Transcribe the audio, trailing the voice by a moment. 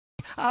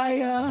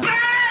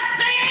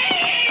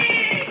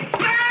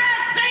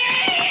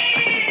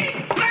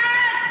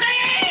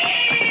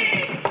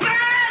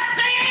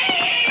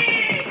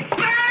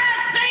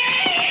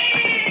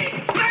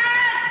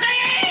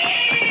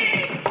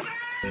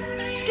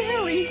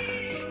Scary!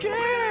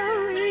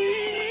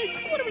 Scary!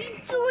 What are we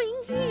doing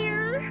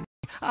here?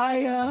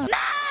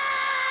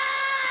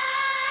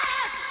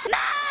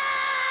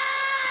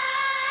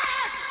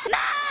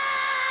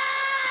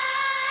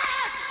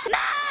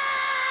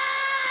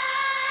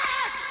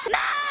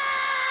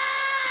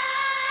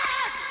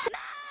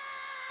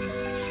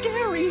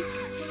 Scary!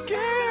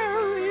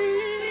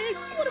 Scary!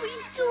 What are we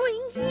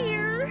doing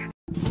here?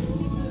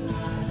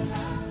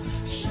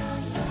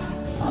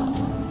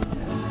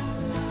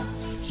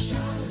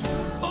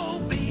 Oh,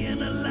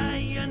 being a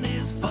lion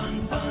is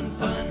fun, fun,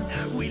 fun.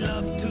 We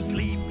love to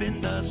sleep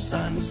in the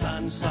sun,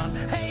 sun, sun.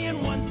 Hey,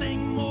 and one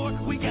thing more,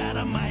 we got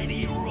a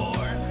mighty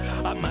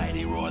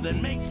roar that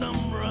makes them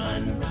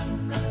run.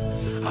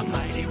 A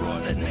mighty roar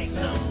that makes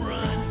them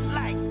run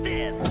like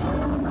this.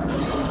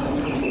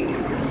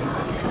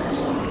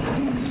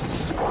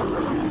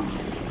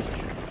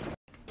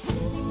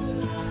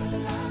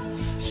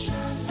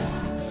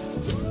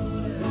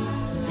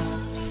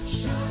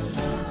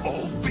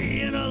 Oh,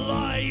 being a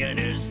lion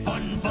is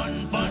fun,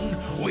 fun, fun.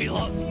 We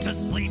love to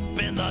sleep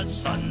in the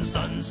sun,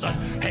 sun, sun.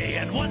 Hey,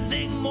 and one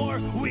thing more,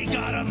 we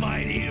got a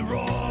mighty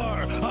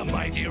roar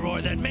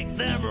that makes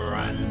them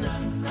run.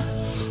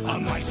 A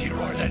mighty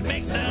roar that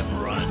makes them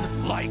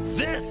run like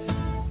this.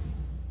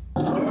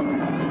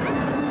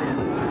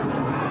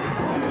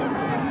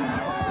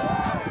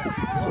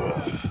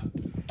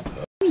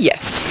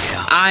 Yes,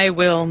 I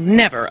will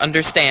never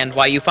understand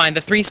why you find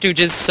the Three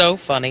Stooges so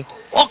funny.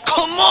 Oh,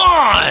 come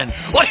on!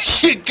 Well,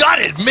 you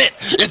gotta admit,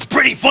 it's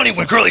pretty funny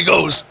when Curly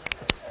goes...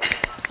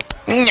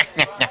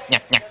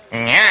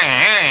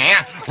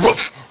 Roof,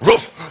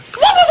 roof.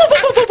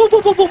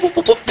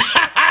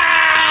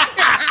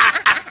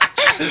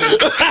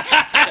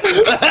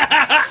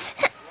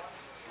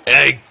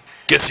 I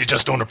guess you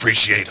just don't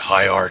appreciate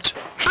high art.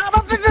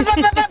 But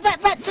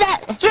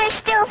you're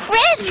still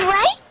friends,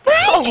 right?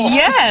 Oh,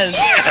 yes.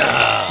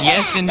 Yeah.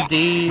 Yes,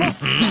 indeed.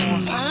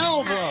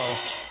 Wow, bro.